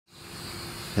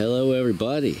Hello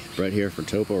everybody, Brett here for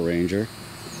TopoRanger.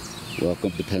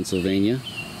 Welcome to Pennsylvania.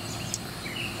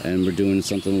 And we're doing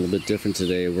something a little bit different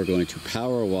today. We're going to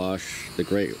power wash the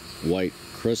great white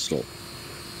crystal,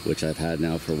 which I've had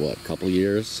now for what, a couple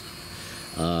years.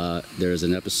 There's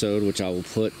an episode which I will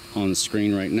put on the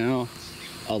screen right now.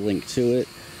 I'll link to it,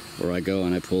 where I go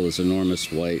and I pull this enormous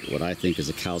white, what I think is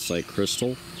a calcite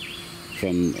crystal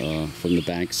from the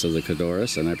banks of the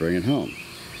Codorus, and I bring it home.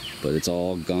 But it's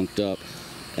all gunked up,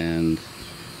 and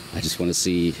I just want to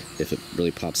see if it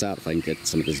really pops out, if I can get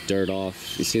some of this dirt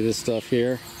off. You see this stuff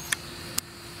here?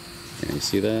 Yeah, you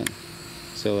see that?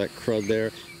 See all that crud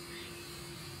there?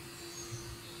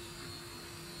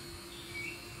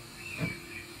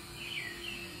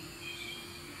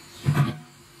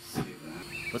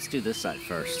 Let's do this side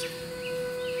first.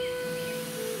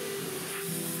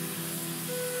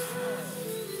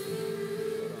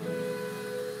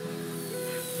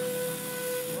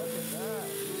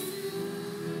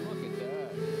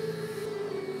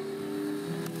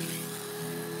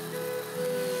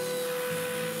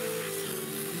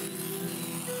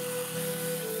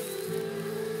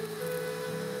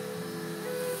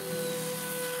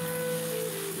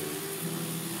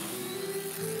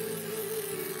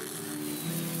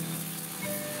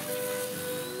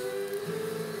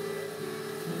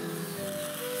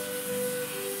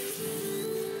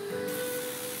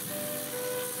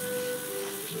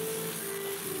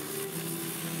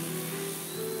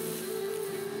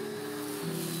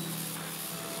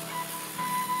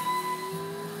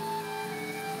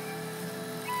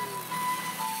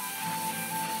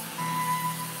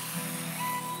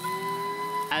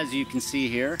 As you can see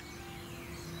here,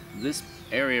 this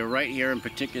area right here in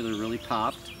particular really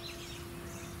popped,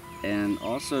 and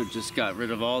also just got rid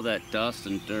of all that dust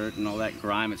and dirt and all that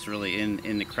grime. It's really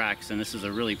in the cracks, and this is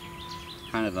a really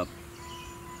kind of a,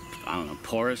 I don't know,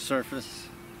 porous surface,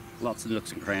 lots of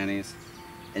nooks and crannies,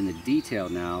 and the detail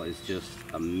now is just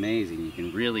amazing. You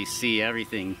can really see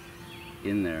everything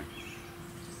in there,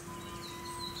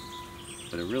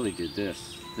 but it really did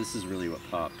this. This is really what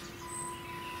popped.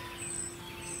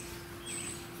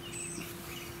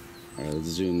 All right, let's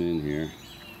zoom in here.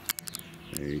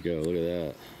 There you go, look at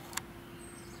that.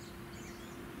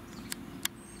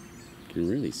 You can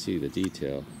really see the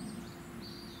detail.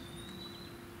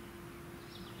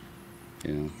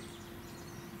 You know.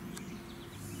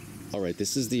 All right,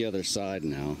 this is the other side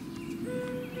now.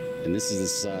 And this is the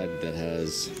side that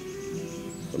has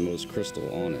the most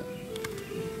crystal on it.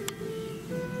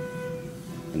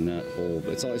 And that whole,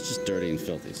 it's just dirty and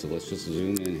filthy. So let's just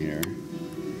zoom in here.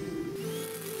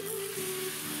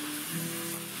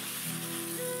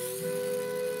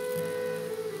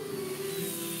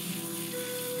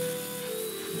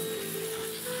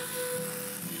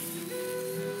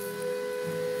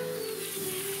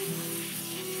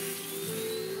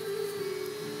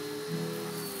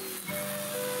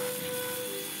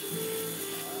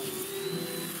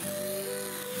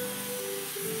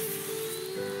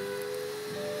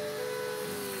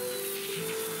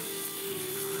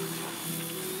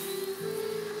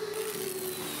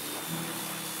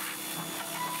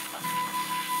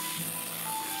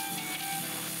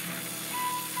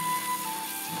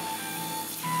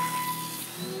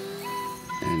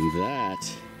 And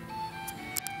that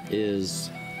is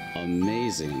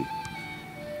amazing.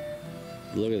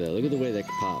 Look at that. Look at the way that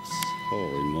pops.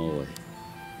 Holy moly.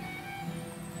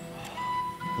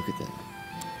 Look at that.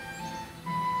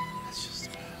 That's just...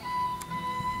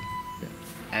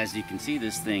 As you can see,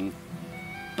 this thing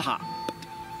popped.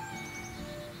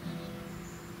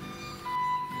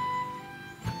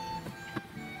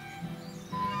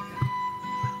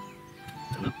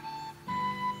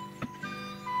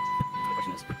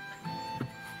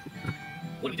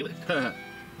 What do we do with it?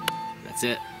 That's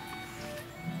it.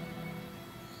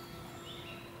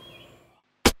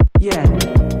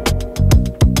 Yeah.